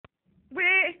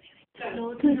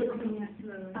No,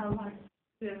 oh, right.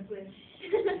 Yeah.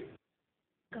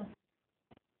 Go.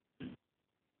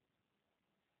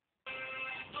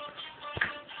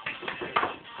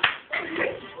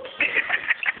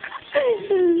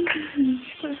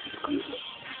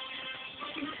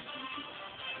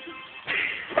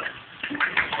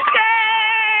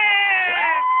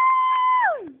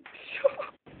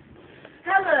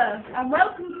 Hello and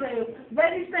welcome to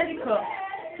Ready Steady Cut.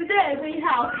 Today we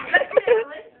have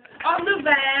on the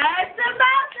bed the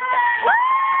mountain,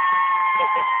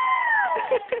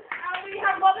 and we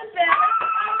have one of them.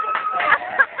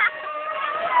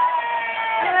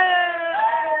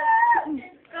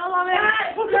 Go on, we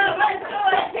have to do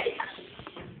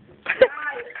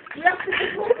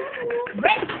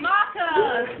red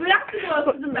markers. We have to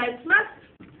go to the red smash.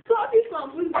 What have you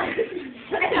got with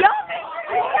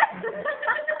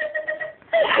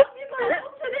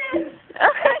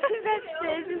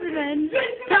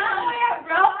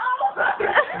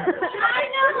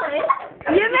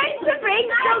You're meant to bring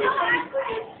something.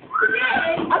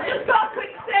 I've just got a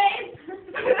quick save.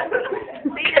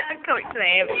 Quick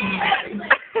save.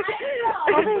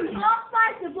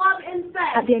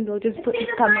 At the end, we'll just put this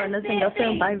camera on a single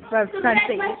film by Francis.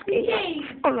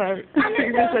 Alright.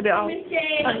 You just put it on.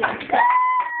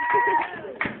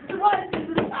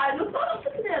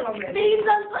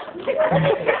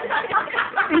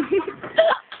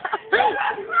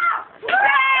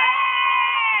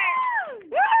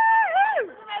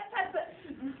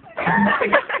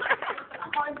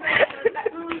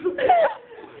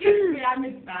 I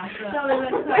missed that.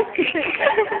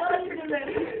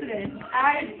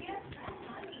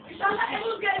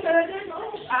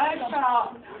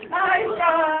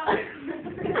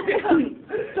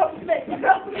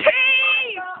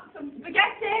 Some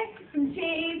spaghetti, some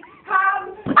cheese, ham,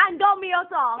 and Domino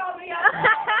sauce.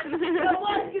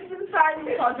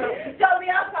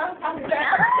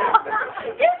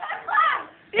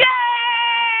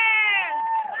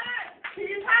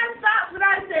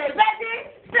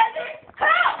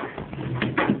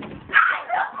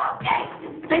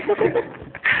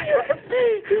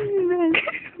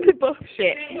 The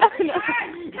bullshit. 9, 8,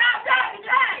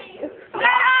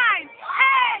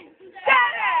 7,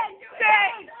 6,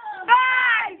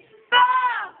 5, 4,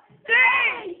 3,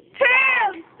 2,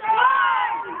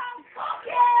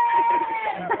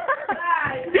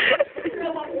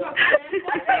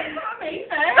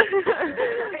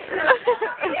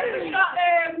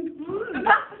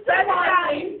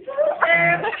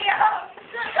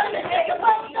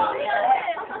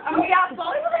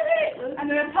 and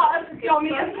then a pot of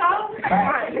yummy and salt.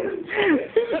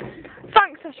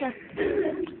 Thanks, Sasha.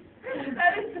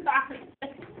 That is the back.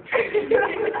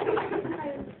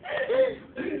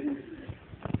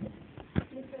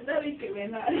 What are we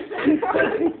doing that?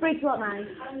 Break what, man?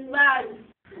 Right.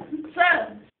 So,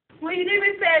 will you do me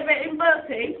a favour in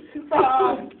voting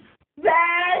for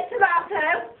red tomato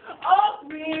or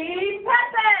green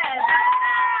pepper?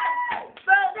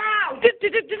 Vote now!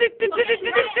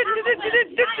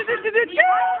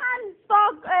 Hands for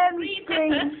Green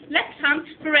green. pepper, left hand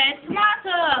for red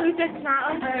tomato. Who's the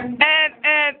tomato? Left.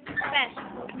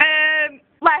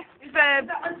 Left.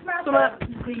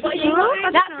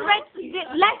 That's red.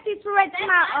 Left is for red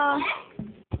tomato.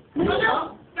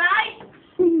 No. Right.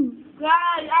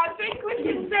 Right. I think we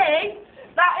can say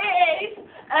that it is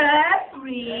a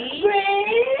green.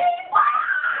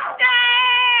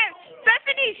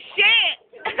 Bethany's shit.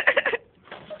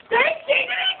 They see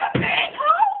the big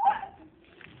hole.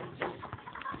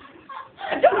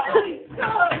 I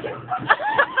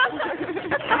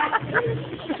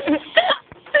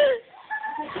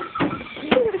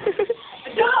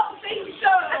don't think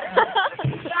so.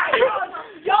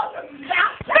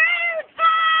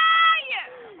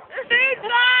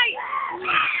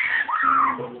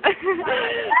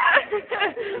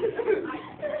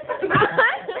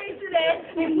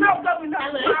 It's not going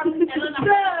on. I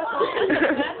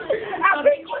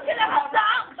think we're going to have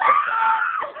that.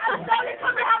 I'm sorry,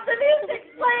 can we have the music,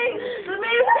 please? The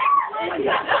music, please.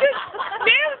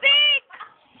 Music!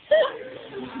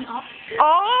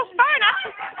 Oh, fair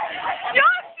enough.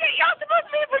 You're supposed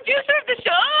to be a producer of the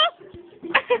show.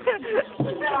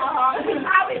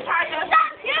 I'll be tired.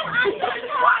 Thank you. I'm going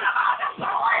to one of our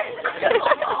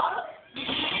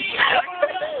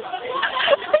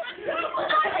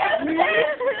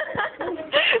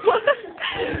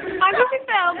I'm going to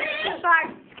film like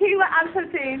Keela and her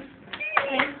team.